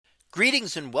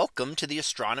Greetings and welcome to the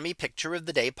Astronomy Picture of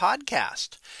the Day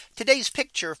podcast. Today's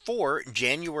picture for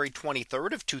January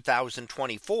 23rd of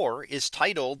 2024 is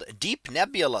titled Deep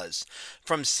Nebulas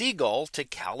from Seagull to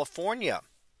California.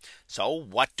 So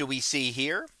what do we see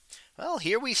here? Well,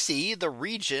 here we see the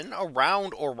region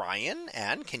around Orion.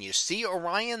 And can you see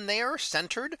Orion there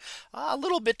centered a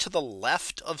little bit to the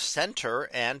left of center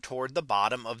and toward the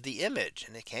bottom of the image?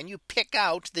 And can you pick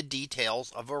out the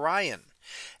details of Orion?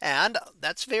 And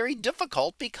that's very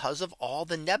difficult because of all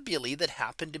the nebulae that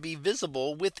happen to be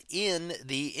visible within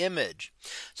the image.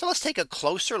 So let's take a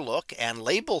closer look and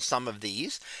label some of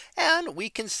these. And we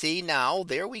can see now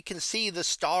there we can see the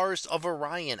stars of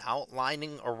Orion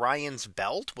outlining Orion's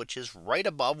belt, which is right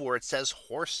above where it says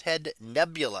Horsehead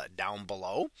Nebula down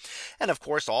below. And of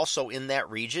course, also in that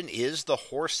region is the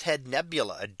Horsehead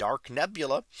Nebula, a dark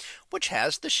nebula, which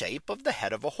has the shape of the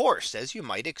head of a horse, as you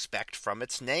might expect from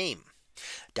its name.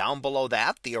 Down below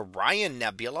that, the Orion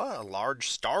Nebula, a large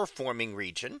star forming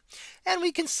region. And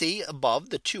we can see above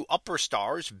the two upper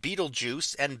stars,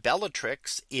 Betelgeuse and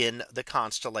Bellatrix, in the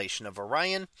constellation of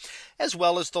Orion, as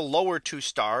well as the lower two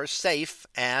stars, Saiph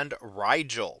and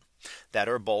Rigel, that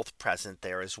are both present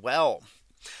there as well.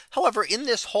 However, in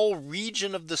this whole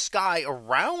region of the sky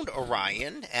around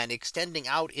Orion and extending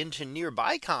out into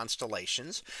nearby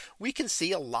constellations, we can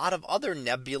see a lot of other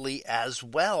nebulae as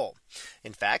well.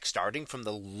 In fact, starting from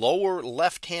the lower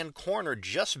left hand corner,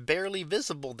 just barely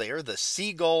visible there, the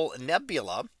Seagull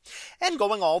Nebula, and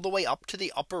going all the way up to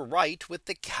the upper right with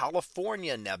the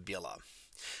California Nebula.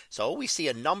 So we see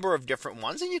a number of different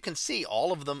ones, and you can see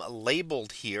all of them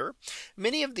labeled here.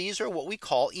 Many of these are what we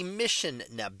call emission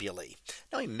nebulae.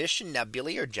 Now, emission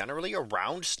nebulae are generally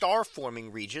around star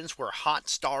forming regions where hot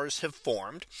stars have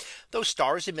formed. Those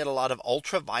stars emit a lot of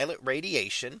ultraviolet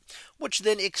radiation, which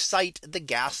then excite the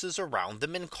gases around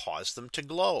them and cause them to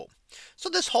glow. So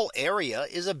this whole area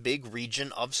is a big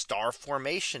region of star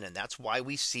formation, and that's why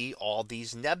we see all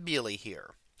these nebulae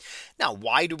here. Now,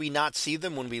 why do we not see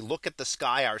them when we look at the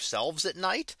sky ourselves at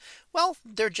night? Well,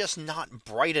 they're just not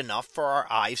bright enough for our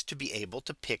eyes to be able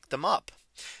to pick them up.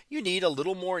 You need a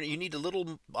little more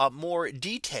more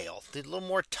detail, a little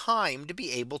more time to be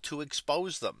able to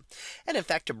expose them. And in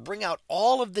fact, to bring out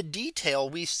all of the detail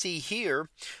we see here,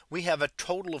 we have a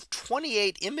total of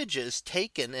 28 images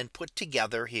taken and put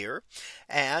together here.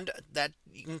 And that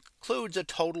includes a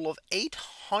total of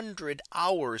 800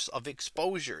 hours of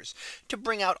exposures to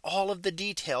bring out all of the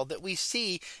detail that we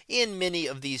see in many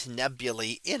of these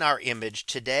nebulae in our image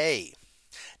today.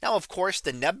 Now, of course,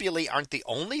 the nebulae aren't the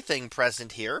only thing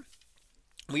present here.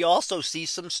 We also see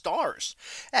some stars.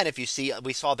 And if you see,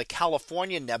 we saw the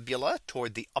California Nebula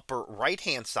toward the upper right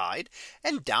hand side,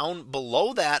 and down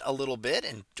below that a little bit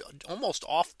and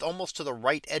almost to the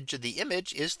right edge of the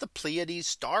image is the Pleiades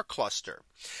star cluster.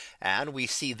 And we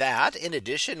see that. In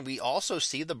addition, we also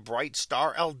see the bright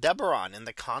star Aldebaran in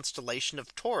the constellation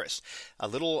of Taurus, a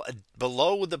little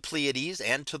below the Pleiades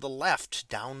and to the left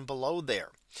down below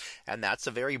there. And that's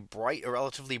a very bright,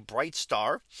 relatively bright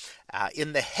star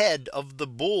in the head of the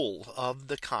bull of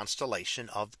the constellation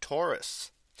of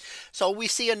Taurus. So we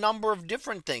see a number of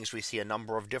different things. We see a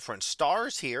number of different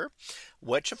stars here,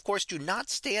 which of course do not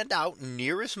stand out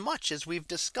near as much as we've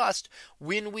discussed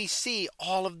when we see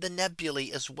all of the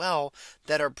nebulae as well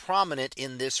that are prominent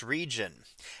in this region.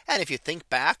 And if you think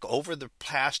back over the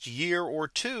past year or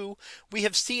two, we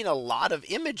have seen a lot of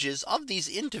images of these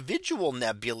individual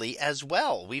nebulae as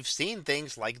well. We've seen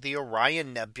things like the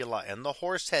Orion Nebula and the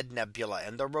Horsehead Nebula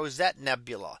and the Rosette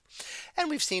Nebula. And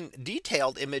we've seen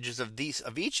detailed images of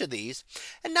each of these.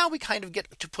 And now we kind of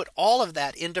get to put all of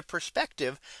that into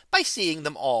perspective by seeing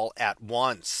them all at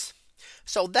once.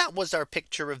 So that was our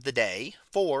picture of the day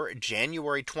for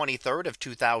January 23rd of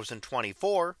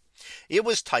 2024. It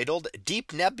was titled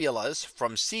Deep Nebulas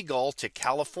from Seagull to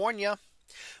California.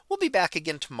 We'll be back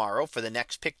again tomorrow for the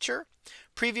next picture,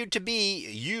 previewed to be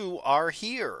You Are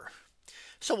Here.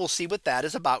 So we'll see what that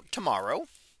is about tomorrow.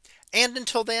 And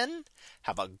until then,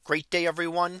 have a great day,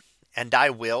 everyone, and I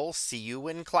will see you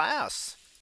in class.